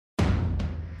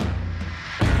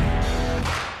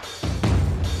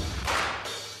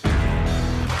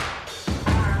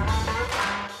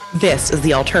This is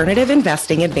the Alternative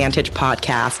Investing Advantage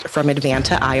podcast from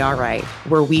Advanta IRA,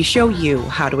 where we show you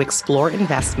how to explore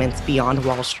investments beyond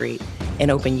Wall Street and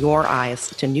open your eyes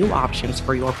to new options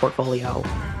for your portfolio.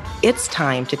 It's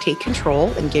time to take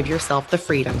control and give yourself the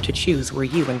freedom to choose where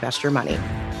you invest your money.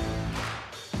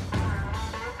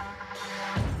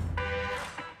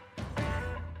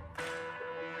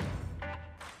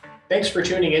 Thanks for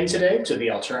tuning in today to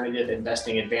the Alternative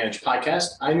Investing Advantage podcast.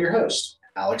 I'm your host,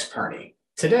 Alex Perney.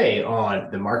 Today on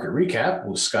the Market Recap,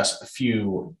 we'll discuss a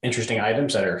few interesting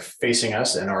items that are facing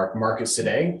us in our markets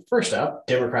today. First up,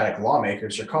 Democratic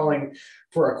lawmakers are calling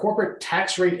for a corporate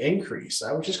tax rate increase,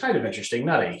 which is kind of interesting.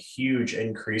 Not a huge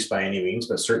increase by any means,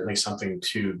 but certainly something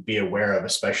to be aware of,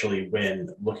 especially when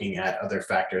looking at other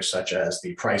factors such as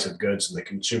the price of goods and the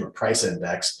consumer price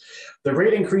index. The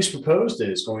rate increase proposed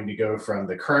is going to go from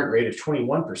the current rate of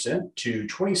 21% to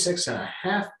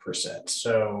 26.5%.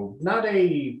 So not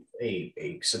a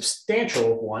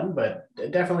substantial one, but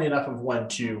definitely enough of one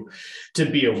to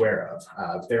be aware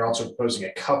of. They're also proposing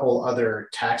a couple other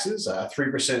taxes, 3%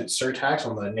 surtax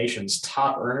on the nation's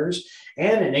top earners,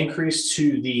 and an increase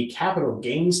to the capital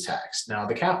gains tax. Now,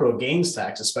 the capital gains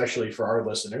tax, especially for our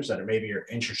listeners that maybe are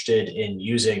interested in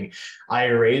using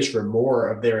IRAs for more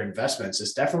of their investments,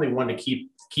 is definitely one to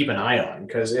keep an eye on,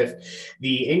 because if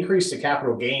the increase to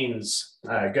capital gains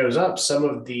goes up, some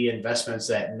of the investments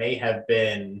that may have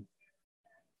been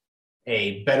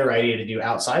a better idea to do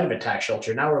outside of a tax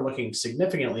shelter now are looking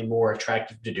significantly more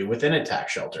attractive to do within a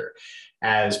tax shelter.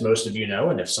 As most of you know,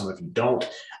 and if some of you don't,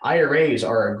 IRAs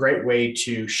are a great way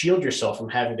to shield yourself from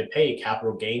having to pay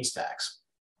capital gains tax.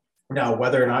 Now,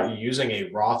 whether or not you're using a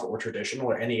Roth or traditional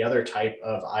or any other type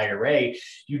of IRA,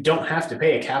 you don't have to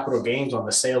pay a capital gains on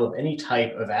the sale of any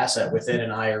type of asset within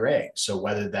an IRA. So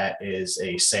whether that is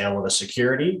a sale of a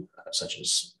security, such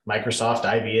as Microsoft,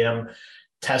 IBM,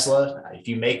 Tesla, if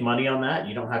you make money on that,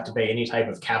 you don't have to pay any type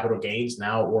of capital gains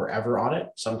now or ever on it.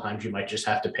 Sometimes you might just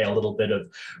have to pay a little bit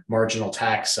of marginal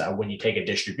tax when you take a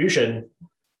distribution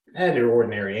at your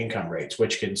ordinary income rates,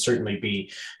 which can certainly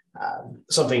be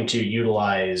something to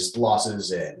utilize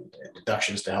losses and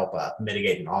deductions to help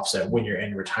mitigate and offset when you're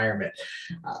in retirement.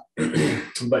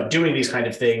 But doing these kind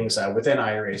of things within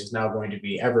IRAs is now going to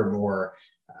be ever more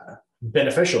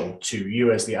beneficial to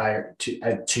you as the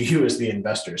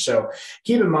investor. So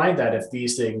keep in mind that if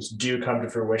these things do come to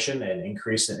fruition and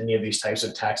increase in any of these types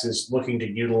of taxes, looking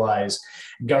to utilize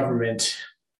government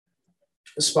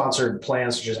sponsored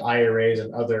plans such as IRAs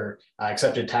and other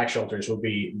accepted tax shelters will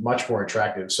be much more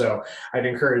attractive. So I'd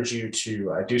encourage you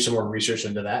to do some more research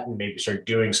into that and maybe start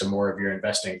doing some more of your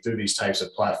investing through these types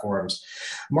of platforms.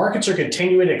 Markets are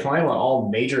continuing to climb on all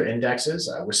major indexes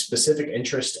with specific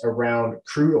interest around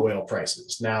crude oil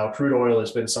prices. Now, crude oil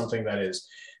has been something that has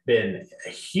been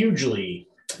hugely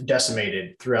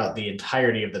decimated throughout the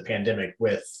entirety of the pandemic,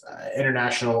 with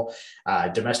international,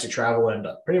 domestic travel, and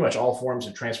pretty much all forms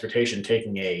of transportation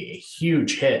taking a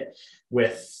huge hit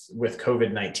with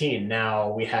COVID-19.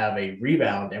 Now we have a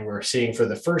rebound, and we're seeing for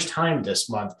the first time this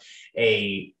month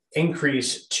a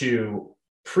increase to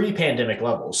pre-pandemic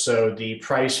levels. So the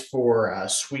price for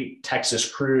sweet Texas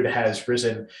crude has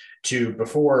risen to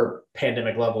before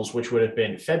pandemic levels, which would have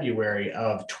been February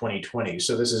of 2020.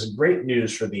 So this is great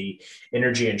news for the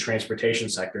energy and transportation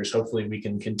sectors. Hopefully we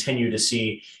can continue to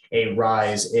see a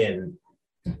rise in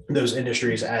those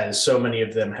industries, as so many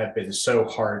of them have been so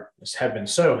hard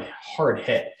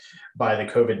hit by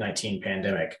the COVID-19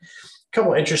 pandemic.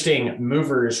 Couple interesting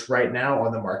movers right now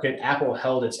on the market. Apple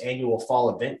held its annual fall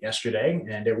event yesterday,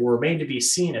 and it will remain to be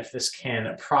seen if this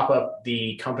can prop up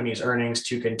the company's earnings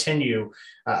to continue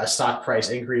a stock price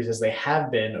increase as they have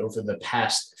been over the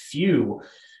past few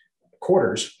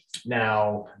quarters.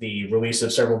 Now, the release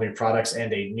of several new products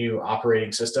and a new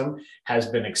operating system has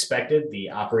been expected. The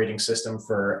operating system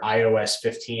for iOS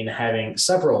 15 having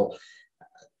several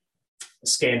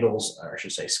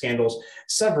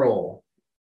several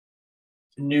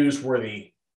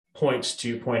newsworthy points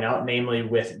to point out, namely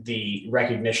with the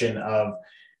recognition of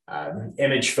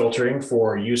image filtering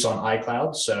for use on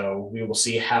iCloud. So we will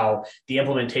see how the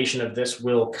implementation of this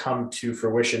will come to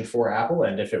fruition for Apple,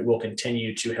 and if it will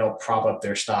continue to help prop up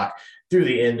their stock through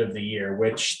the end of the year,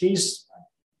 which these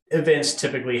events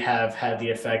typically have had the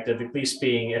effect of at least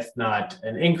being, if not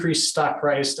an increased stock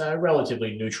price,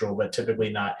 relatively neutral, but typically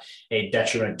not a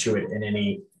detriment to it in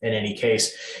any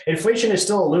case. Inflation is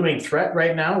still a looming threat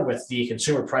right now, with the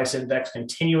consumer price index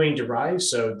continuing to rise.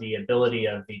 So the ability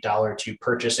of the dollar to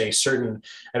purchase a certain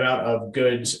amount of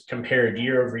goods compared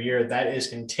year over year, that is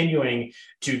continuing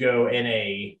to go in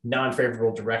a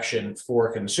non-favorable direction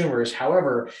for consumers.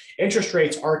 However, interest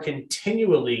rates are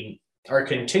continuing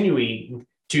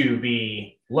to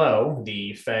be low.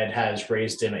 The Fed has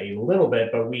raised them a little bit,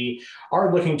 but we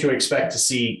are looking to expect to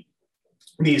see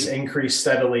these increase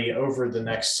steadily over the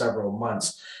next several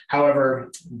months.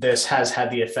 However, this has had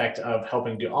the effect of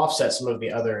helping to offset some of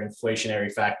the other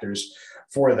inflationary factors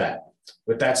for that.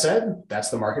 With that said, that's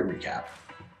the market recap.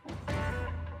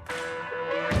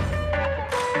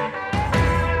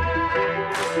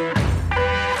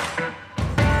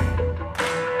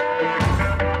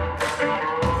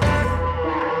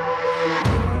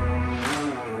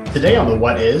 Today on the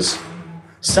What Is,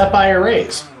 SEP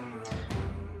IRAs.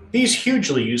 These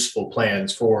hugely useful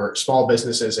plans for small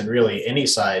businesses and really any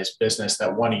size business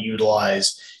that want to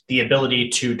utilize the ability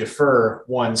to defer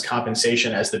one's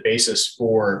compensation as the basis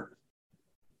for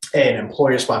an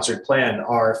employer-sponsored plan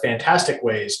are fantastic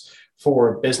ways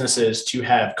for businesses to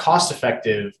have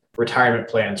cost-effective retirement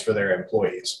plans for their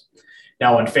employees.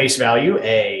 Now, on face value,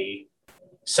 a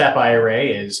SEP IRA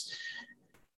is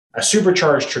a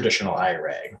supercharged traditional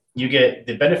IRA. You get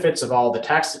the benefits of all the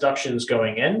tax deductions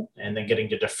going in and then getting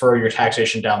to defer your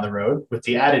taxation down the road, with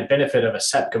the added benefit of a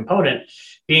SEP component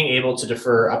being able to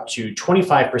defer up to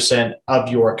 25% of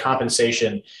your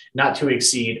compensation, not to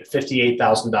exceed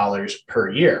 $58,000 per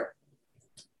year.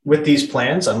 With these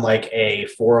plans, unlike a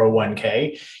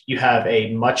 401k, you have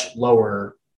a much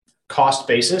lower cost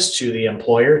basis to the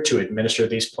employer to administer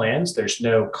these plans. There's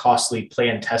no costly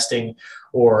plan testing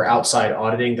or outside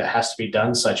auditing that has to be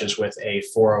done, such as with a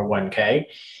 401k.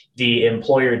 The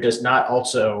employer does not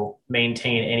also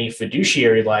maintain any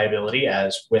fiduciary liability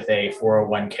as with a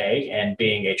 401k and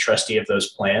being a trustee of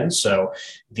those plans. So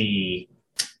the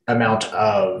amount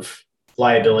of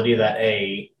liability that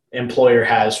a employer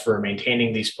has for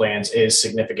maintaining these plans is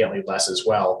significantly less as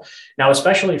well. Now,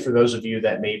 especially for those of you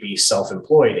that may be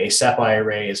self-employed, a SEP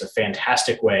IRA is a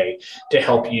fantastic way to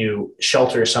help you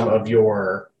shelter some of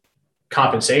your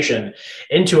compensation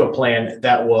into a plan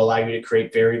that will allow you to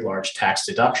create very large tax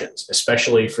deductions,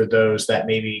 especially for those that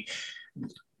maybe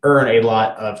earn a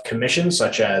lot of commissions,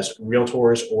 such as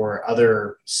realtors or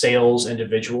other sales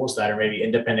individuals that are maybe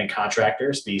independent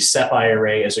contractors. The SEP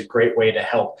IRA is a great way to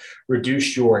help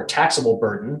reduce your taxable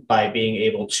burden by being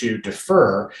able to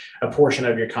defer a portion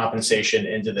of your compensation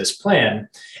into this plan,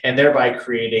 and thereby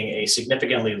creating a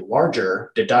significantly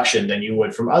larger deduction than you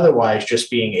would from otherwise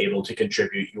just being able to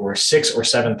contribute your $6,000 or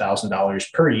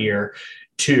 $7,000 per year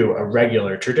to a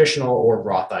regular traditional or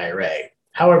Roth IRA.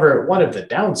 However, one of the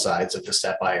downsides of the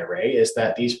SEP IRA is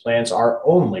that these plans are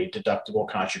only deductible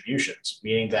contributions,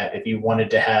 meaning that if you wanted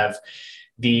to have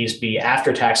these be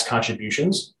after-tax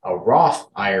contributions, a Roth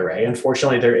IRA,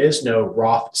 unfortunately, there is no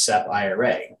Roth SEP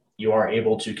IRA. You are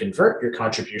able to convert your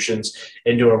contributions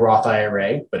into a Roth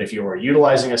IRA, but if you are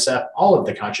utilizing a SEP, all of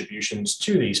the contributions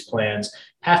to these plans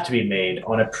have to be made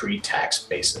on a pre-tax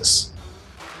basis.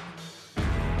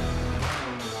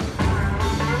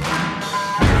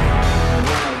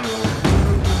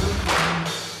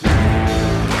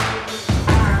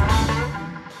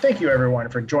 Thank you, everyone,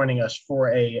 for joining us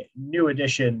for a new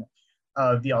edition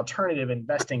of the Alternative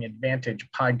Investing Advantage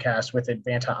podcast with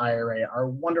Advanta IRA. Our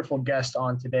wonderful guest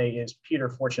on today is Peter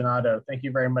Fortunato. Thank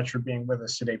you very much for being with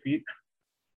us today, Pete.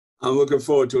 I'm looking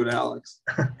forward to it, Alex.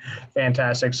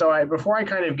 Fantastic. So before I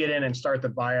kind of get in and start the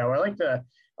bio, I like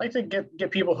to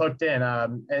get people hooked in.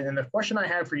 And the question I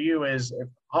have for you is, if,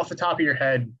 off the top of your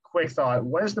head, quick thought,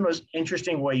 what is the most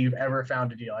interesting way you've ever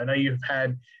found a deal? I know you've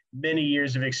had many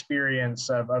years of experience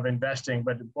of investing,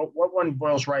 but what one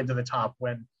boils right to the top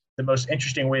when the most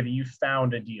interesting way that you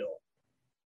found a deal?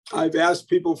 I've asked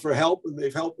people for help and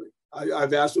they've helped me.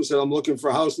 I've asked them, said, I'm looking for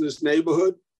a house in this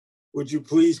neighborhood. Would you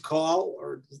please call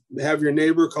or have your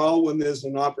neighbor call when there's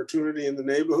an opportunity in the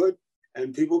neighborhood?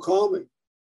 And people call me.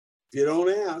 If you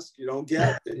don't ask, you don't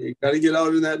get. And you got to get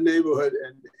out in that neighborhood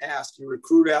and ask. You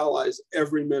recruit allies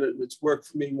every minute. And it's worked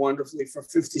for me wonderfully for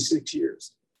 56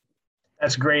 years.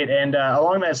 That's great. And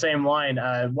along that same line,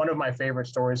 one of my favorite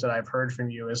stories that I've heard from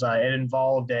you is it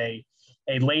involved a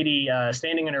lady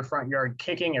standing in her front yard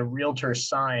kicking a realtor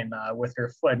sign with her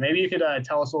foot. Maybe you could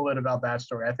tell us a little bit about that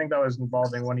story. I think that was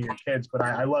involving one of your kids, but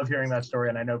I love hearing that story,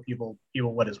 and I know people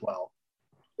would as well.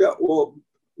 Yeah, well,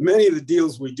 many of the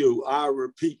deals we do are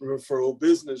repeat and referral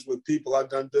business with people I've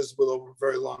done business with over a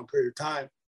very long period of time.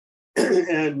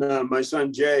 And my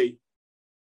son, Jay,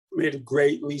 made a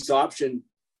great lease option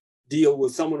deal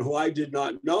with someone who I did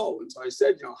not know. And so I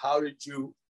said, how did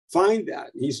you find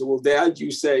that? And he said, well, Dad,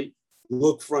 you say,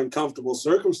 look for uncomfortable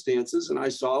circumstances. And I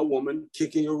saw a woman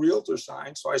kicking a realtor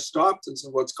sign. So I stopped and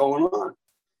said, what's going on?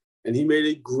 And he made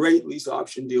a great lease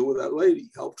option deal with that lady,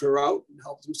 helped her out and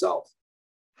helped himself.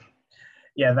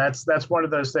 Yeah, that's one of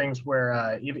those things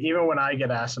where even when I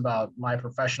get asked about my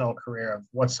professional career of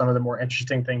what's some of the more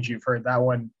interesting things you've heard, that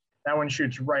one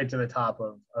shoots right to the top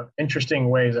of interesting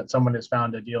ways that someone has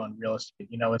found a deal in real estate.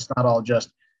 It's not all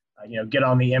just get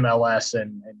on the MLS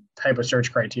and type a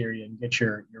search criteria and get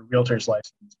your realtor's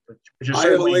license, which is I had a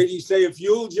certainly. lady say, if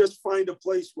you'll just find a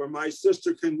place where my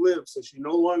sister can live, so she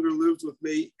no longer lives with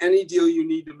me, any deal you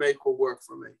need to make will work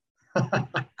for me.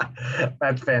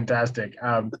 That's fantastic.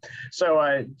 So,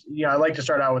 I like to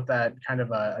start out with that kind of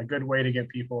a good way to get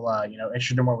people,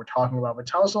 interested in what we're talking about. But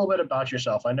tell us a little bit about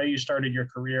yourself. I know you started your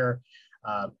career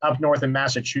up north in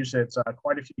Massachusetts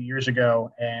quite a few years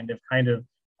ago, and have kind of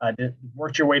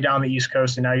worked your way down the East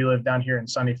Coast, and now you live down here in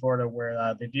sunny Florida,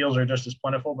 where the deals are just as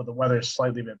plentiful, but the weather is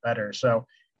slightly bit better. So,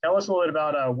 tell us a little bit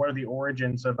about what are the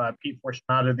origins of Pete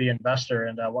Fortunato, the investor,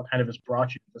 and what kind of has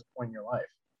brought you to this point in your life.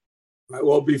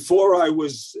 Well, before I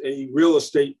was a real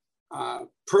estate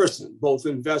person, both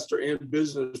investor and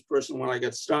business person, when I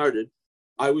got started,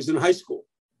 I was in high school.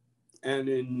 And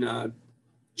in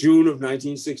June of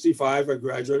 1965, I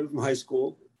graduated from high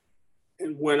school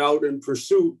and went out in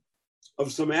pursuit of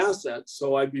some assets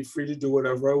so I'd be free to do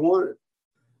whatever I wanted.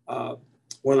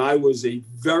 When I was a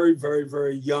very, very,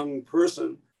 very young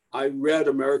person, I read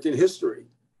American history.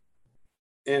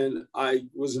 And I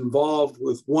was involved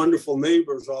with wonderful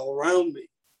neighbors all around me.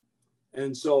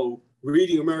 And so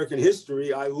reading American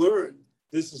history, I learned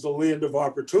this is a land of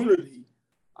opportunity.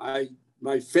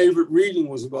 My favorite reading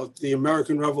was about the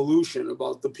American Revolution,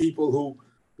 about the people who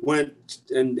went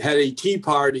and had a tea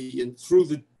party and threw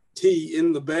the tea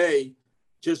in the bay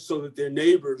just so that their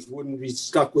neighbors wouldn't be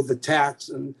stuck with the tax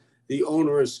and the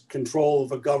onerous control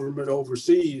of a government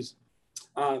overseas.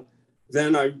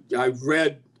 Then I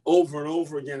read over and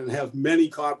over again and have many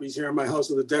copies here in my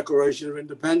house of the Declaration of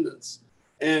Independence.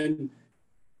 And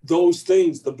those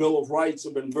things, the Bill of Rights,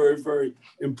 have been very, very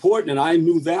important. And I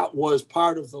knew that was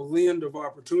part of the land of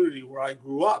opportunity where I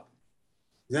grew up.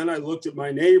 Then I looked at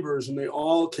my neighbors, and they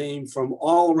all came from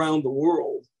all around the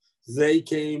world. They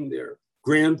came, their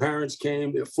grandparents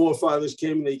came, their forefathers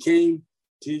came, and they came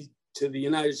to the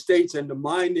United States and to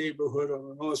my neighborhood on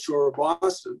the North Shore of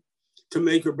Boston to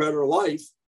make a better life.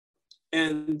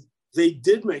 And they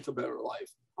did make a better life.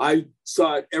 I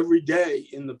saw it every day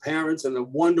in the parents and the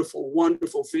wonderful,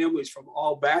 wonderful families from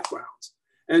all backgrounds.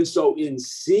 And so in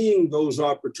seeing those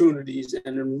opportunities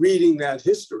and in reading that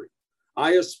history,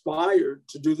 I aspired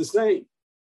to do the same.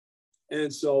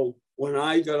 And so when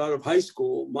I got out of high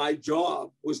school, my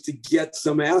job was to get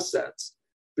some assets,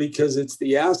 because it's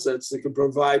the assets that could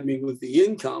provide me with the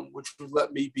income, which would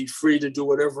let me be free to do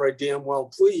whatever I damn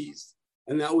well pleased.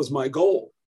 And that was my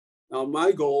goal. Now,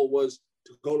 my goal was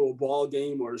to go to a ball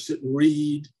game or to sit and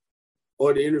read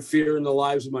or to interfere in the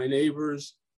lives of my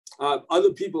neighbors.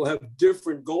 Other people have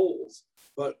different goals,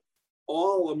 but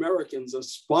all Americans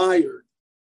aspired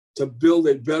to build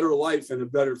a better life and a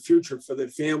better future for their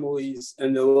families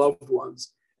and their loved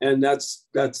ones. And that's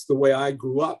the way I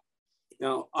grew up.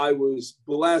 Now, I was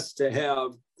blessed to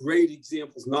have great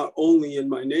examples, not only in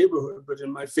my neighborhood, but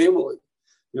in my family.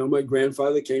 My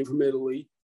grandfather came from Italy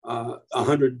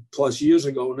 100 plus years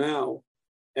ago now.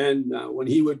 And when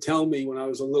he would tell me when I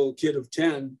was a little kid of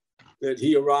 10 that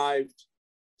he arrived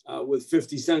with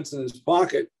 50 cents in his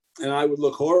pocket, and I would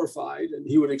look horrified, and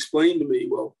he would explain to me,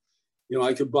 well,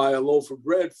 I could buy a loaf of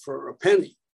bread for a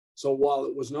penny. So while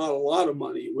it was not a lot of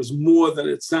money, it was more than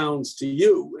it sounds to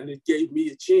you. And it gave me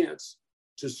a chance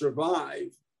to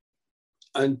survive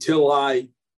until I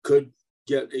could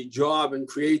get a job and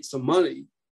create some money.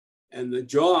 And the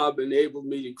job enabled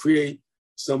me to create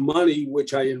some money,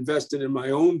 which I invested in my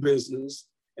own business.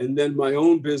 And then my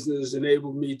own business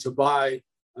enabled me to buy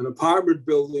an apartment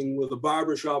building with a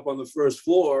barbershop on the first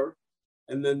floor.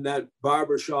 And then that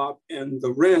barbershop and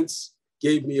the rents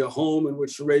gave me a home in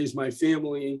which to raise my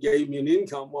family and gave me an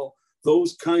income. Well,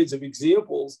 those kinds of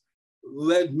examples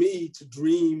led me to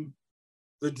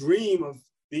the dream of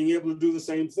being able to do the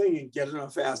same thing and get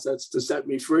enough assets to set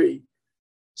me free.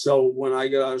 So when I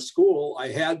got out of school, I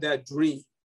had that dream.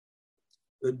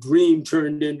 The dream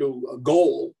turned into a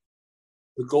goal.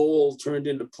 The goal turned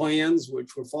into plans,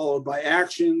 which were followed by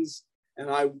actions. And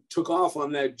I took off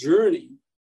on that journey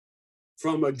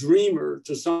from a dreamer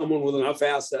to someone with enough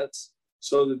assets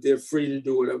so that they're free to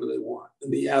do whatever they want.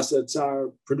 And the assets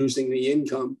are producing the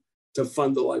income to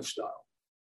fund the lifestyle.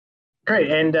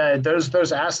 Great. And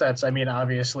those assets, I mean,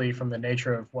 obviously from the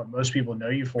nature of what most people know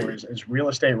you for is real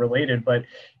estate related, but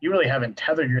you really haven't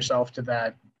tethered yourself to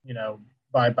that,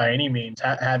 by any means,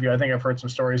 have you? I think I've heard some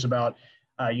stories about,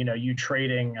 you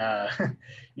trading,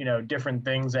 different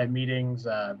things at meetings.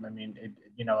 I mean,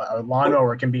 a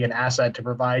lawnmower can be an asset to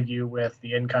provide you with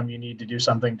the income you need to do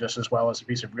something just as well as a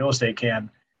piece of real estate can.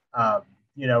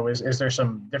 Is there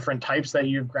some different types that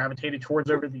you've gravitated towards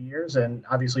over the years? And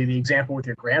obviously the example with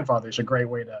your grandfather is a great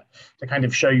way to kind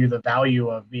of show you the value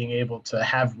of being able to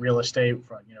have real estate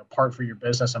for, part for your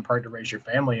business and part to raise your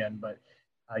family in. But,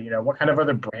 what kind of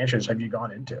other branches have you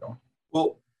gone into?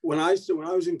 Well, when I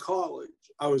was in college,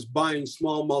 I was buying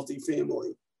small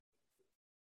multifamily.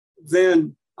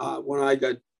 Then when I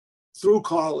got through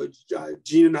college,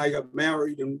 Jean and I got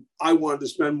married, and I wanted to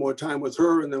spend more time with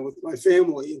her and then with my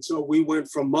family. And so we went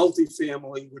from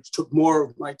multifamily, which took more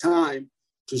of my time,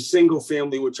 to single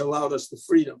family, which allowed us the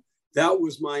freedom. That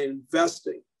was my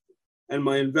investing. And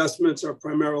my investments are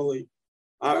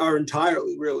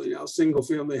entirely really now single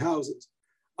family houses.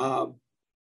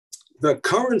 The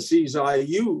currencies I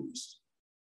used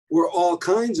were all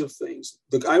kinds of things.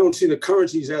 I don't see the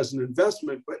currencies as an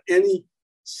investment, but any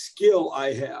skill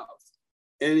I have,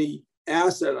 any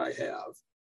asset I have,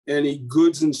 any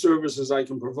goods and services I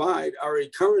can provide are a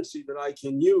currency that I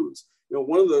can use.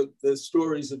 One of the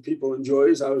stories that people enjoy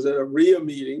is I was at a RIA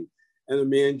meeting and a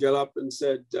man got up and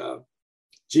said,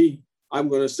 gee, I'm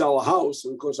going to sell a house.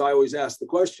 And of course, I always ask the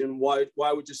question, why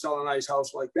would you sell a nice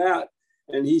house like that?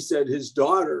 And he said his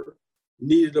daughter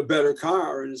needed a better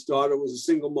car. And his daughter was a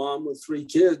single mom with 3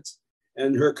 kids.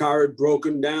 And her car had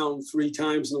broken down 3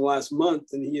 times in the last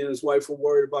month. And he and his wife were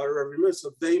worried about her every minute.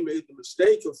 So they made the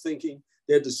mistake of thinking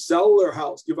they had to sell their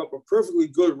house, give up a perfectly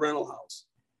good rental house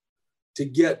to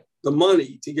get the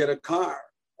money to get a car.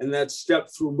 And that step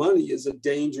through money is a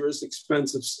dangerous,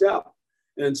 expensive step.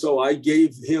 And so I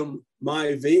gave him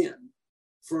my van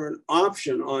for an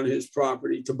option on his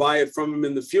property to buy it from him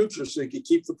in the future so he could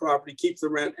keep the property, keep the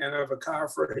rent, and have a car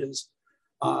for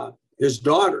his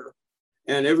daughter.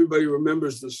 And everybody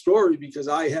remembers the story because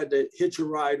I had to hitch a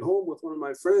ride home with one of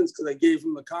my friends because I gave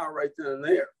him the car right then and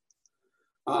there.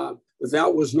 But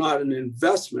that was not an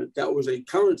investment. That was a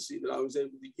currency that I was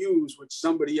able to use, which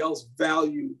somebody else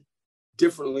valued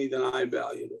differently than I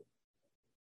valued it.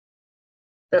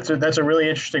 That's a really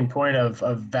interesting point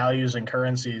of values and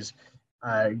currencies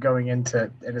going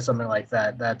into something like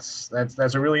that. That's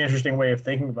a really interesting way of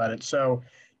thinking about it. So,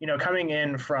 coming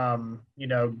in from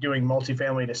doing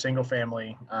multifamily to single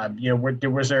family,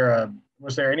 was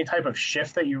there any type of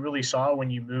shift that you really saw when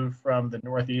you moved from the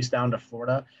Northeast down to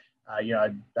Florida?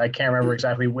 I can't remember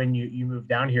exactly when you moved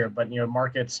down here, but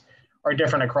markets are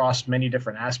different across many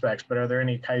different aspects. But are there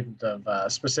any kind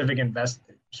of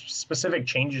specific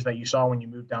changes that you saw when you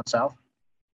moved down south?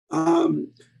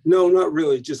 No, not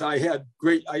really. Just I had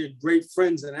great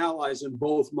friends and allies in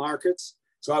both markets.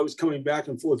 So I was coming back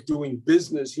and forth doing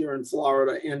business here in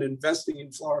Florida and investing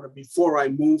in Florida before I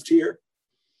moved here.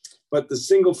 But the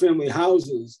single family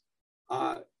houses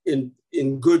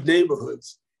in good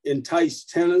neighborhoods entice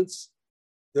tenants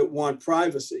that want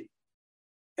privacy.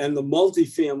 And the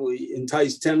multifamily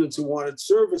entice tenants who wanted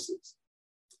services.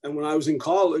 And when I was in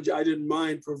college, I didn't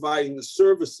mind providing the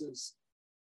services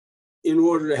in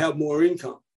order to have more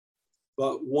income.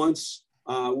 But once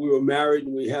we were married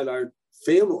and we had our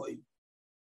family,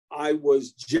 I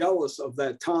was jealous of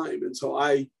that time. And so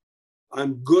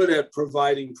I'm good at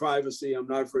providing privacy. I'm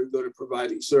not very good at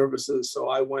providing services. So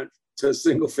I went to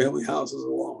single family houses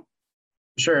alone.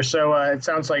 Sure. So it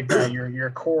sounds like your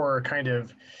core kind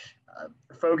of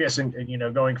focus in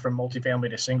going from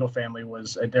multifamily to single family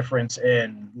was a difference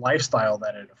in lifestyle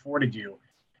that it afforded you.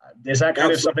 Is that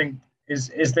kind of something?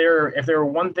 Is there, if there were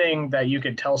one thing that you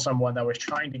could tell someone that was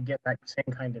trying to get that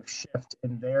same kind of shift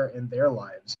in their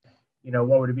lives,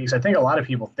 what would it be? Because I think a lot of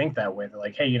people think that way. They're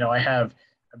like, hey,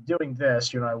 I'm doing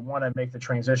this, I want to make the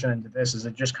transition into this. Is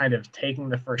it just kind of taking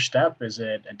the first step? Is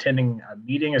it attending a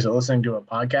meeting? Is it listening to a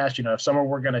podcast? If someone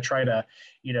were going to try to,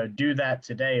 do that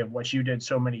today of what you did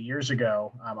so many years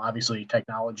ago, obviously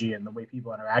technology and the way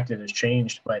people interacted has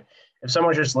changed. But if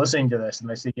someone's just listening to this and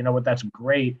they say, what, that's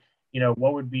great,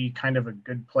 what would be kind of a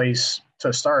good place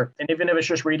to start? And even if it's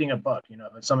just reading a book, if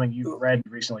it's something you've read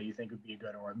recently you think would be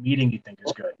good, or a meeting you think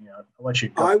is good, I'll let you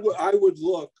go. I would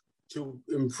look to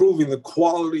improving the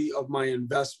quality of my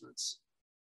investments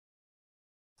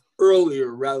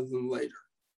earlier rather than later.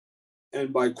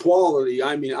 And by quality,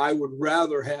 I mean, I would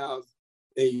rather have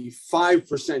a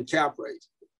 5% cap rate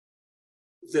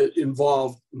that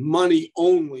involved money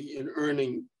only in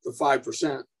earning the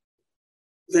 5%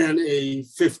 than a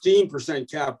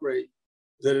 15% cap rate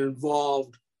that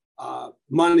involved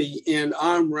money and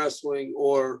arm wrestling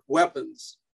or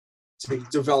weapons to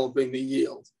developing the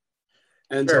yield.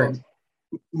 And sure.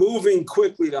 So moving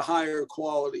quickly to higher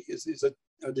quality is an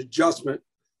adjustment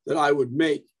that I would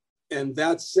make. And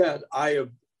that said, I have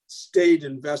stayed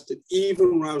invested,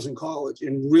 even when I was in college,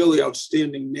 in really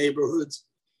outstanding neighborhoods.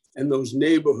 And those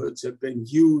neighborhoods have been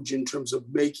huge in terms of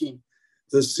making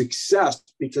the success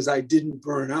because I didn't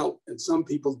burn out. And some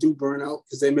people do burn out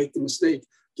because they make the mistake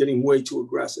getting way too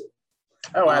aggressive.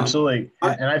 Oh, absolutely.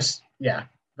 Yeah,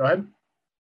 go ahead.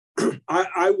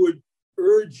 I would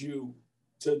urge you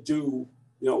to do,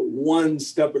 one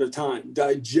step at a time,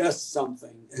 digest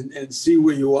something and see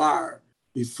where you are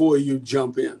before you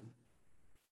jump in.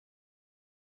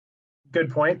 Good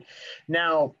point.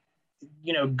 Now,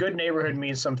 good neighborhood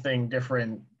means something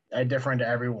different to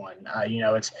everyone.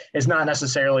 It's not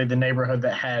necessarily the neighborhood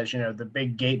that has, the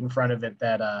big gate in front of it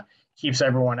that keeps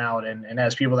everyone out and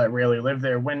has people that really live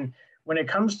there. When it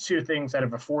comes to things that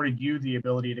have afforded you the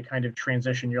ability to kind of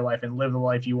transition your life and live the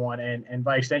life you want, and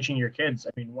by extension, your kids.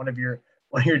 I mean, one of your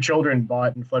children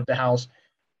bought and flipped a house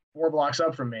 4 blocks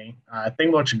up from me.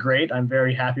 Thing looks great. I'm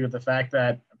very happy with the fact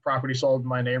that property sold in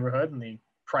my neighborhood and the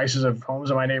prices of homes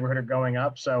in my neighborhood are going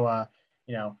up. So,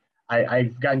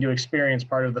 I've gotten to experience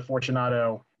part of the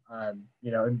Fortunato,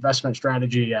 investment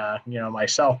strategy,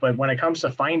 myself. But when it comes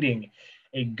to finding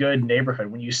a good neighborhood,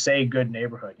 when you say good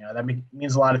neighborhood, that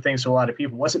means a lot of things to a lot of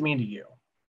people. What's it mean to you?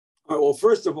 All right, well,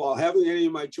 first of all, having any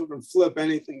of my children flip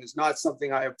anything is not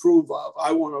something I approve of.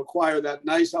 I want to acquire that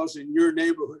nice house in your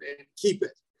neighborhood and keep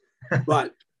it.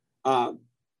 But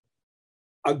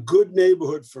a good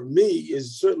neighborhood for me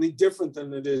is certainly different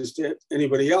than it is to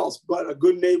anybody else, but a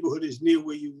good neighborhood is near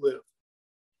where you live.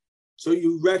 So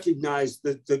you recognize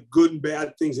the good and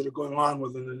bad things that are going on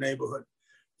within the neighborhood.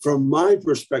 From my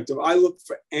perspective, I look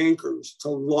for anchors to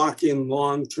lock in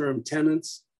long-term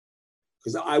tenants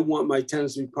because I want my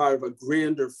tenants to be part of a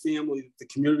grander family that the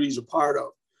community is a part of.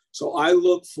 So I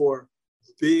look for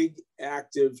big,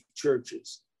 active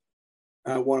churches.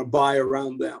 I want to buy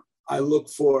around them. I look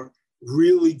for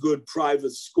really good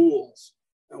private schools.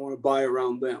 I want to buy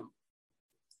around them.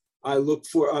 I look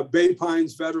for Bay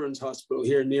Pines Veterans Hospital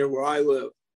here near where I live,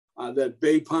 that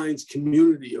Bay Pines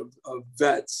community of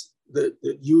vets that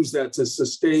use that to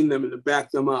sustain them and to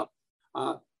back them up,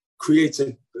 creates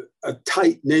a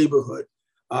tight neighborhood.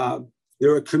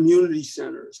 There are community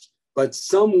centers, but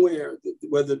somewhere,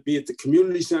 whether it be at the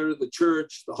community center, the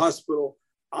church, the hospital,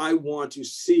 I want to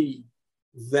see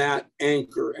that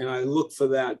anchor. And I look for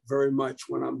that very much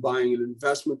when I'm buying an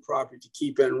investment property to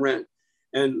keep and rent.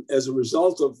 And as a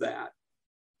result of that,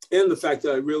 and the fact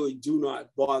that I really do not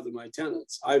bother my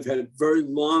tenants, I've had very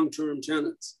long-term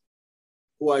tenants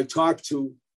who I talk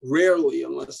to rarely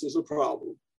unless there's a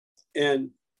problem. And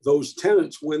those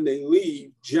tenants, when they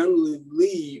leave, generally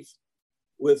leave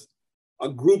with a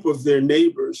group of their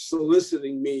neighbors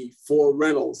soliciting me for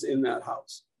rentals in that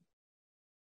house.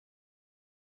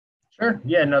 Sure.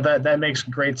 Yeah, no, that makes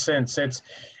great sense.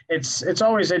 It's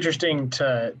always interesting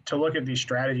to look at these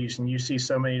strategies and you see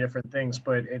so many different things,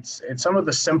 but it's some of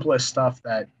the simplest stuff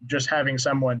that just having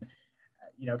someone,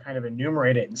 kind of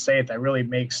enumerate it and say it, that really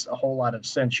makes a whole lot of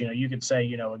sense. You could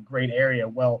say, a great area.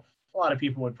 Well, a lot of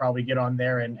people would probably get on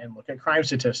there and look at crime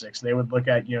statistics. They would look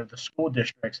at, the school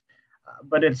districts,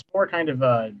 but it's more kind of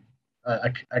a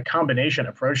combination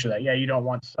approach to that. Yeah, you don't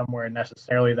want somewhere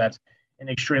necessarily that's an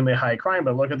extremely high crime,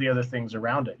 but look at the other things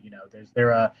around it. Is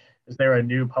there a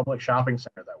new public shopping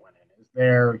center that went in? Is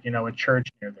there, a church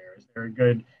near there? Is there a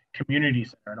good community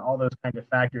center? And all those kinds of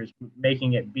factors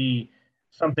making it be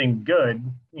something good,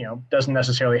 doesn't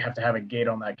necessarily have to have a gate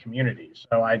on that community.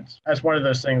 So that's one of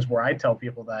those things where I tell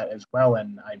people that as well.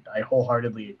 And I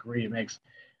wholeheartedly agree. It makes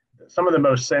some of the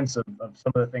most sense of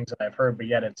some of the things that I've heard, but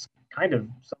yet it's kind of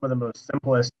some of the most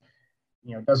simplest,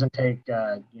 doesn't take,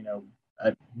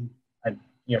 a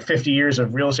 50 years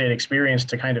of real estate experience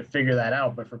to kind of figure that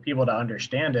out. But for people to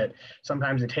understand it,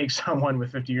 sometimes it takes someone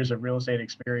with 50 years of real estate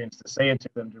experience to say it to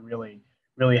them to really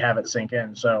have it sink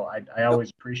in. So I always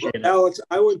appreciate it. Alex,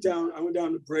 I went down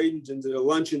to Bradenton to a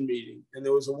luncheon meeting, and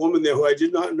there was a woman there who I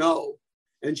did not know.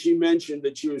 And she mentioned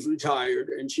that she was retired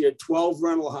and she had 12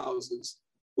 rental houses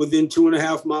within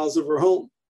 2.5 miles of her home.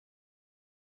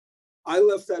 I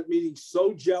left that meeting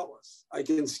so jealous, I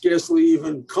can scarcely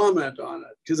even comment on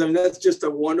it, because that's just a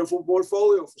wonderful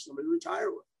portfolio for somebody to retire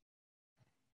with.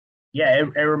 Yeah,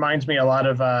 it reminds me a lot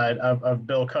of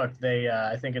Bill Cook.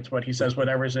 I think it's what he says,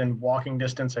 whatever's in walking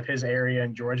distance of his area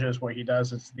in Georgia is what he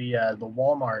does. It's the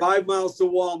Walmart. 5 miles to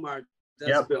Walmart. That's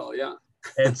yep. Bill, yeah.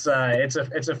 It's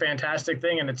a fantastic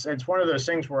thing, and it's one of those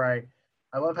things where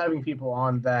I love having people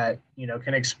on that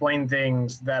can explain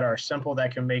things that are simple,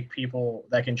 that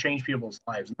can change people's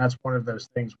lives. And that's one of those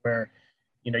things where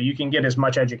you can get as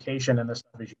much education in this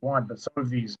stuff as you want, but some of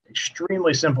these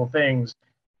extremely simple things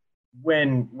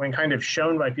when kind of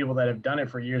shown by people that have done it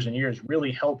for years and years,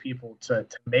 really help people to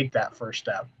make that first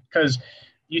step. Because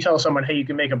you tell someone, hey, you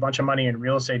can make a bunch of money in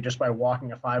real estate just by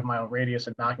walking a 5 mile radius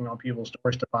and knocking on people's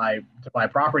doors to buy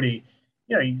property.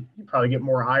 You probably get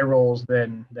more eye rolls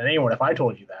than anyone if I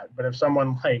told you that. But if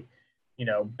someone like,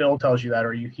 Bill tells you that,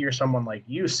 or you hear someone like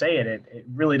you say it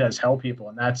really does help people.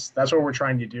 And that's what we're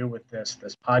trying to do with this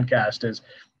podcast is,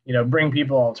 bring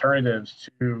people alternatives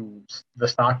to the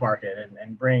stock market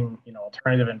and bring,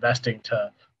 alternative investing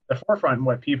to the forefront and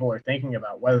what people are thinking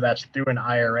about, whether that's through an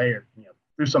IRA or,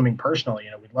 through something personal.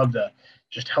 We'd love to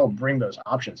just help bring those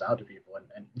options out to people.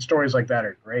 And stories like that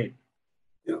are great.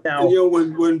 Now,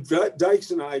 when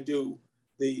Dykes and I do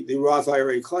the Roth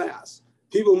IRA class,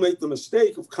 people make the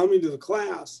mistake of coming to the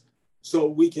class so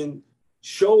we can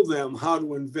show them how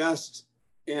to invest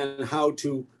and how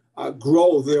to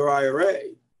grow their IRA,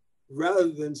 rather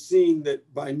than seeing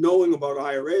that by knowing about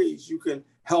IRAs, you can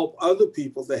help other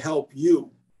people to help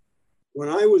you. When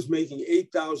I was making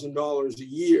 $8,000 a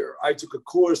year, I took a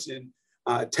course in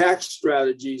tax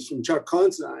strategies from Chuck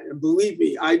Considine. And believe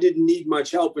me, I didn't need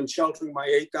much help in sheltering my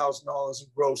 $8,000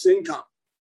 of gross income.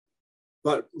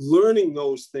 But learning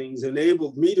those things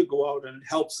enabled me to go out and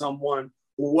help someone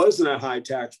who was in a high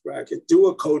tax bracket do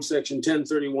a code section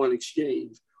 1031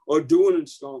 exchange or do an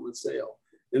installment sale.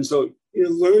 And so you're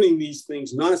learning these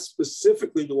things, not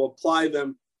specifically to apply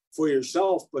them for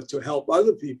yourself, but to help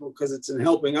other people, because it's in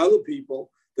helping other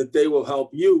people that they will help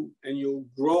you, and you'll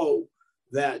grow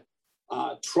that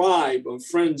tribe of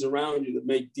friends around you that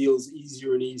make deals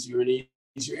easier and easier and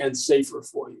easier and safer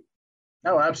for you.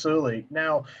 Oh, absolutely.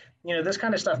 Now, this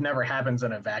kind of stuff never happens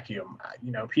in a vacuum.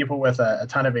 People with a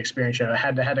ton of experience,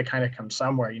 had to kind of come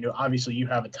somewhere. Obviously you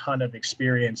have a ton of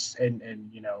experience and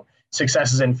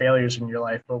successes and failures in your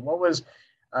life. But what was,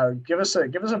 give us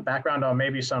a background on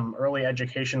maybe some early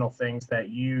educational things that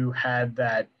you had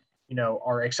that,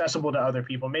 are accessible to other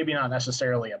people, maybe not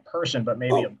necessarily a person, but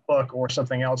maybe a book or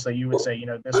something else that you would say,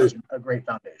 this is a great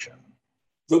foundation.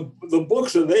 The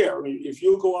books are there. I mean, if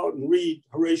you go out and read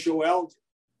Horatio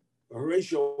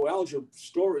Alger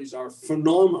stories are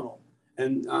phenomenal.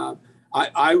 And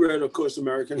I read, of course,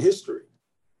 American History.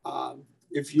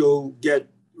 If you'll get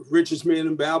Richest Man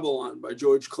in Babylon by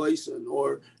George Clason,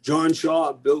 or John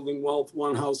Shaw, Building Wealth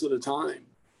One House at a Time,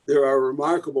 there are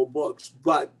remarkable books,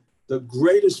 but the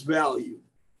greatest value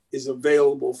is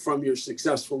available from your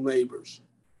successful neighbors.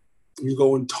 You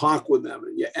go and talk with them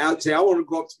and you say, I want to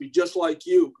grow up to be just like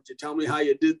you. Could you tell me how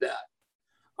you did that?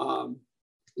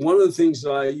 One of the things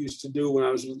that I used to do when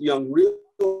I was a young real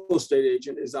estate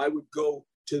agent is I would go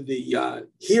to the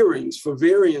hearings for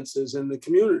variances in the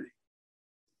community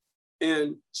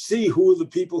and see who are the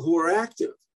people who are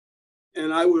active.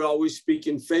 And I would always speak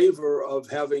in favor of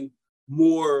having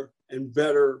more and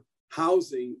better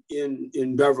housing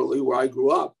in Beverly, where I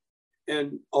grew up.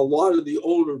 And a lot of the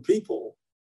older people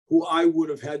who I would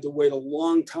have had to wait a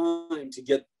long time to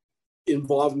get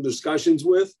involved in discussions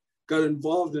with, got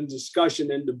involved in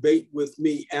discussion and debate with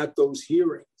me at those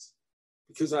hearings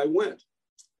because I went.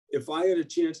 If I had a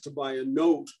chance to buy a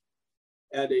note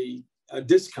at a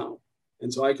discount,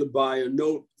 and so I could buy a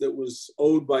note that was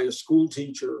owed by a school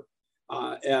teacher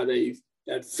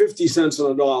at 50 cents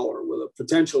on a dollar with a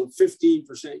potential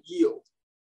 15% yield,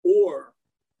 or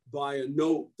buy a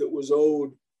note that was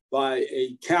owed by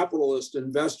a capitalist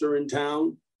investor in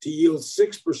town to yield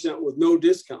 6% with no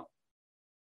discount,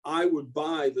 I would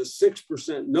buy the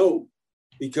 6% note,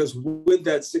 because with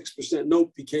that 6%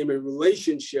 note became a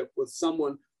relationship with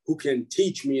someone who can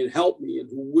teach me and help me, and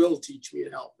who will teach me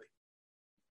and help me.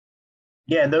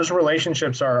 Yeah, and those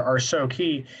relationships are so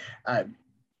key.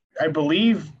 I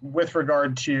believe with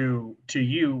regard to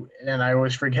you, and I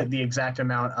always forget the exact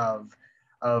amount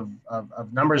of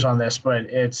numbers on this, but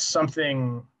it's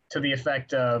something to the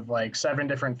effect of like 7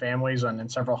 different families and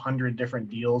several hundred different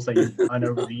deals that you've done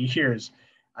over the years.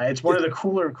 It's one of the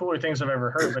cooler things I've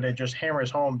ever heard, but it just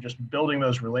hammers home just building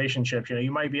those relationships.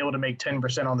 You might be able to make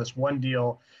 10% on this one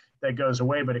deal that goes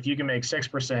away, but if you can make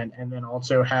 6% and then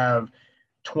also have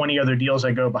 20 other deals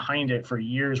that go behind it for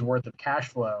years worth of cash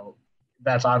flow,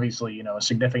 that's obviously, a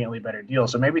significantly better deal.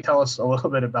 So maybe tell us a little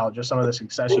bit about just some of the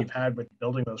success you've had with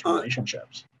building those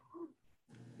relationships.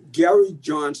 Gary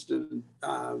Johnston,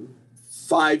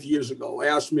 5 years ago,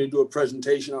 asked me to do a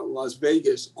presentation out in Las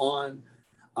Vegas on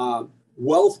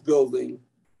wealth building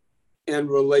and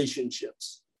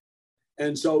relationships.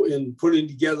 And so in putting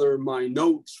together my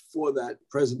notes for that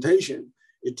presentation,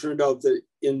 it turned out that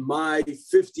in my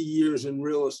 50 years in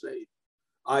real estate,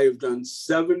 I have done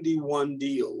 71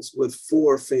 deals with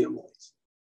 4 families.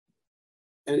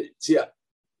 And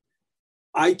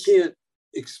I can't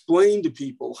explain to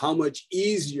people how much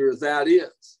easier that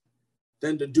is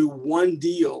than to do one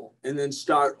deal and then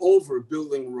start over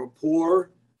building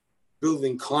rapport,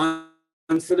 building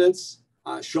confidence,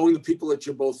 showing the people that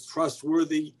you're both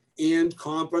trustworthy and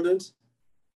competent.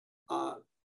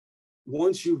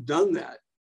 Once you've done that,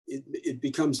 it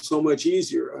becomes so much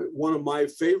easier. One of my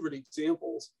favorite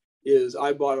examples is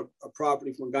I bought a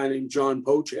property from a guy named John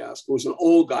Pochask, who was an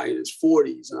old guy in his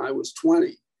 40s, and I was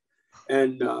 20.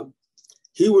 And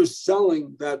he was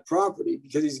selling that property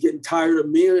because he's getting tired of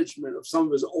management of some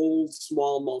of his old,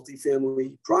 small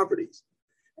multifamily properties.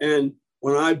 And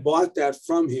when I bought that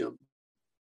from him,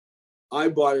 I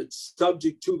bought it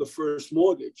subject to the first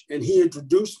mortgage, and he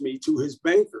introduced me to his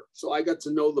banker. So I got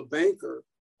to know the banker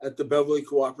at the Beverly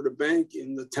Cooperative Bank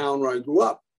in the town where I grew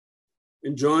up.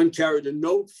 And John carried a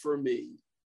note for me,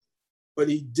 but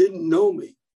he didn't know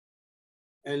me.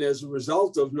 And as a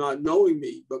result of not knowing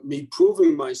me, but me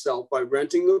proving myself by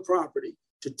renting the property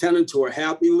to tenants who are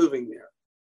happy living there,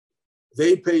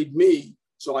 they paid me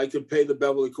so I could pay the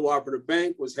Beverly Cooperative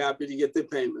Bank, was happy to get their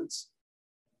payments,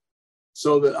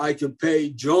 so that I could pay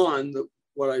John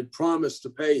what I promised to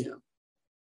pay him.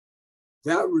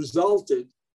 That resulted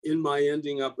in my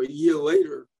ending up a year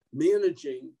later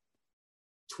managing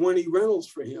 20 rentals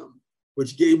for him,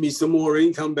 which gave me some more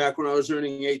income back when I was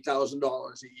earning $8,000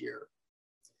 a year.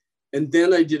 And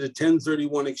then I did a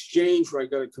 1031 exchange where I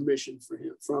got a commission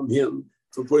from him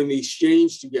for putting the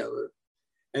exchange together.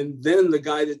 And then the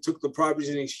guy that took the properties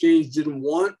in exchange didn't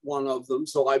want one of them.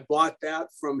 So I bought that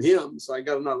from him. So I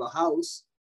got another house.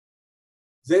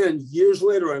 Then years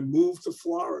later, I moved to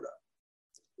Florida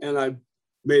and I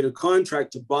made a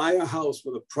contract to buy a house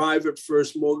with a private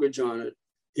first mortgage on it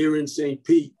here in St.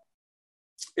 Pete.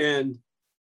 And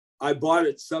I bought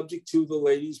it subject to the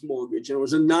lady's mortgage. And it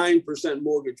was a 9%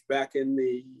 mortgage back in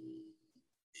the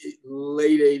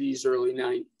late 80s, early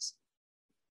 90s.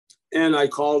 And I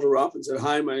called her up and said,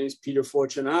 "Hi, my name is Peter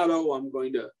Fortunato. I'm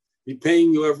going to be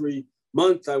paying you every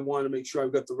month. I want to make sure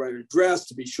I've got the right address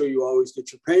to be sure you always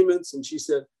get your payments." And she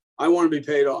said, "I want to be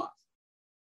paid off."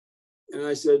 And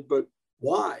I said, "But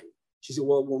why?" She said,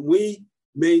 "Well, when we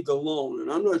made the loan,"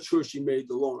 and I'm not sure she made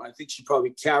the loan, I think she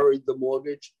probably carried the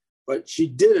mortgage, but she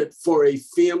did it for a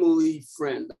family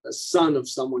friend, a son of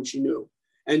someone she knew.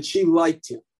 And she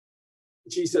liked him.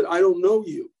 And she said, "I don't know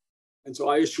you." And so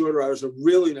I assured her I was a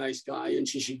really nice guy and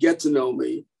she should get to know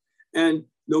me. And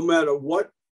no matter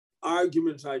what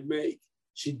arguments I'd make,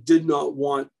 she did not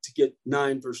want to get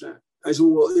 9%. I said,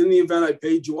 "Well, in the event I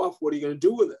paid you off, what are you going to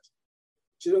do with it?"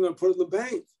 She said, "I'm going to put it in the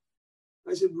bank."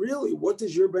 I said, "Really? What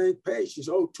does your bank pay?" She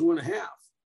said, "Oh, 2.5."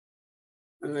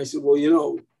 And I said,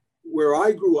 "Well, where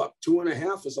I grew up,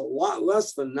 2.5 is a lot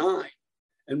less than 9.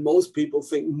 And most people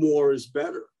think more is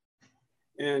better."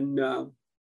 And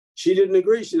she didn't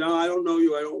agree. She said, "No, I don't know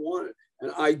you. I don't want it."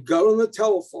 And I got on the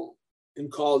telephone and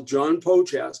called John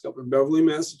Pochask up in Beverly,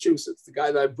 Massachusetts, the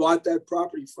guy that I bought that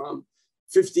property from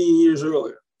 15 years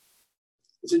earlier.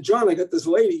 I said, "John, I got this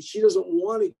lady. She doesn't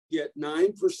want to get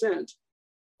 9%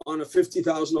 on a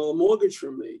 $50,000 mortgage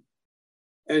from me."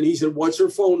 And he said, "What's her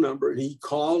phone number?" And he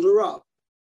called her up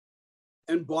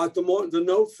and bought the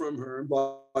note from her and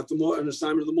bought an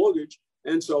assignment of the mortgage.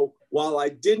 And so while I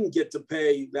didn't get to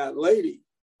pay that lady,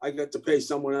 I got to pay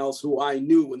someone else who I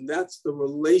knew. And that's the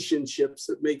relationships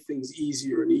that make things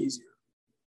easier and easier.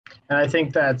 And I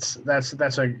think I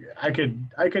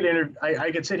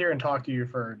could sit here and talk to you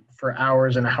for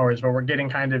hours and hours, but we're getting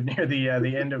kind of near the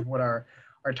end of what our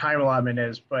time allotment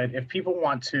is. But if people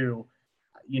want to,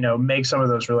 make some of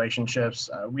those relationships,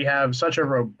 we have such a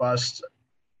robust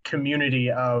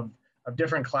community of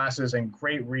different classes and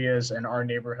great RIAs in our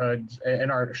neighborhoods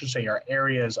and our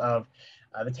areas of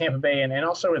the Tampa Bay and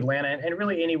also Atlanta and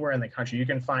really anywhere in the country. You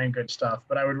can find good stuff,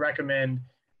 but I would recommend,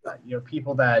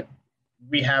 people that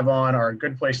we have on are a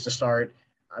good place to start.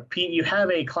 Pete, you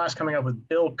have a class coming up with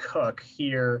Bill Cook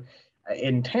here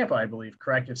in Tampa, I believe,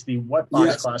 correct? It's the What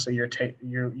Box class that you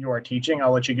are teaching.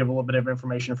 I'll let you give a little bit of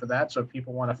information for that. So if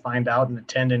people want to find out and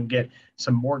attend and get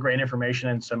some more great information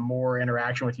and some more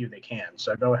interaction with you, they can.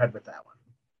 So go ahead with that one.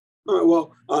 All right,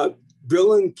 well,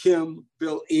 Bill and Kim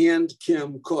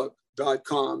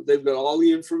Cook.com. They've got all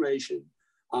the information.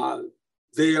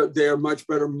 They are much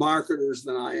better marketers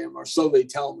than I am, or so they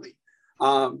tell me.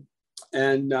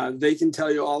 And they can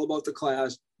tell you all about the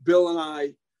class. Bill and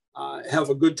I have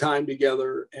a good time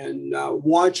together, and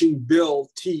watching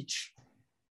Bill teach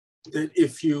that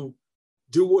if you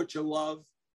do what you love,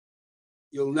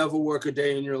 you'll never work a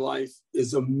day in your life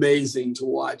is amazing to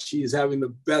watch. He is having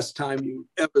the best time you've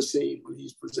ever seen when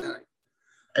he's presenting.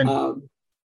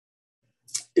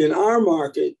 In our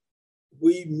market,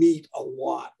 we meet a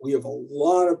lot. We have a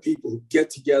lot of people who get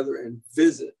together and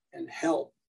visit and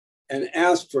help and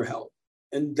ask for help.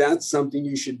 And that's something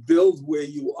you should build where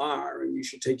you are and you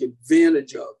should take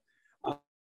advantage of.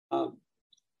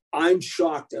 I'm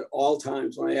shocked at all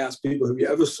times when I ask people, have you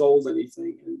ever sold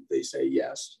anything? And they say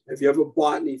yes. Have you ever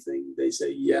bought anything? They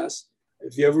say yes.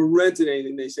 If you ever rented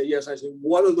anything, they say yes. I say,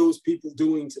 what are those people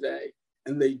doing today?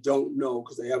 And they don't know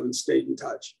because they haven't stayed in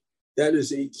touch. That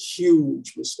is a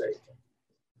huge mistake.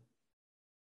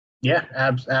 Yeah,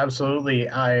 absolutely.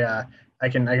 I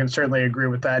can certainly agree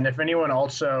with that. And if anyone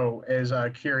also is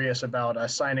curious about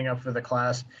signing up for the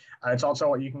class, it's also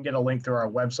what you can get a link through our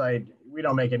website. We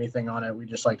don't make anything on it. We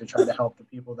just like to try to help the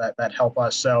people that help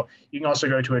us. So you can also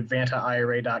go to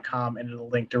advantaira.com and it'll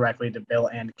link directly to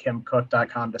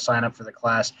billandkimcook.com to sign up for the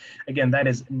class. Again, that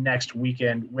is next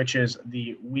weekend, which is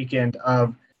the weekend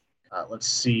of,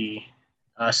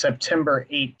 September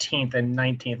 18th and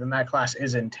 19th. And that class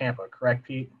is in Tampa, correct,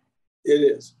 Pete? It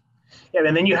is. Yeah,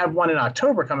 and then you have one in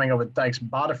October coming up with Dykes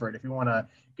Bodiford, if you want to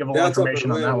give a little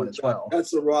information on that one as well. That's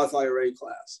the Roth IRA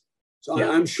class. So yeah.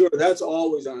 I'm sure that's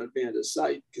always on Advanta's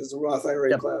site because the Roth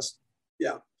IRA class,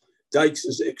 Dykes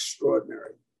is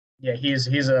extraordinary. Yeah,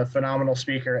 he's a phenomenal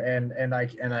speaker, and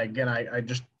I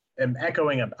just am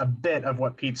echoing a bit of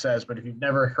what Pete says, but if you've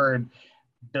never heard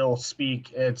Bill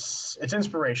speak, it's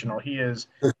inspirational. He is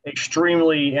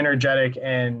extremely energetic,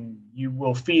 and you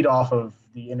will feed off of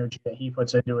the energy that he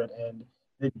puts into it and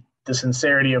the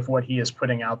sincerity of what he is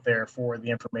putting out there for the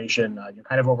information. You're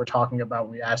kind of what we're talking about.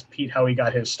 We asked Pete how he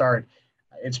got his start.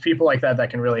 It's people like that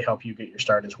can really help you get your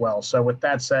start as well. So with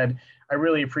that said, I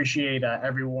really appreciate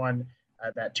everyone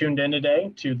that tuned in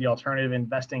today to the Alternative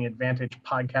Investing Advantage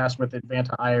podcast with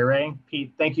Advanta IRA.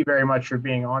 Pete, thank you very much for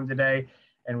being on today,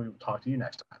 and we will talk to you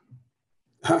next time.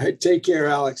 All right, take care,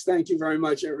 Alex. Thank you very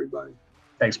much, everybody.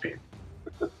 Thanks, Pete.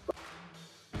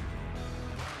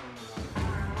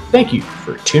 Thank you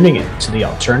for tuning in to the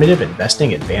Alternative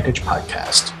Investing Advantage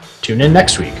podcast. Tune in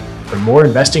next week for more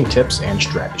investing tips and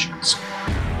strategies.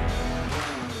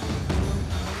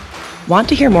 Want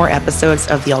to hear more episodes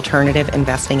of the Alternative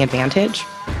Investing Advantage?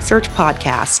 Search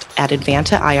podcast at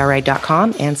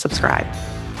advantaira.com and subscribe.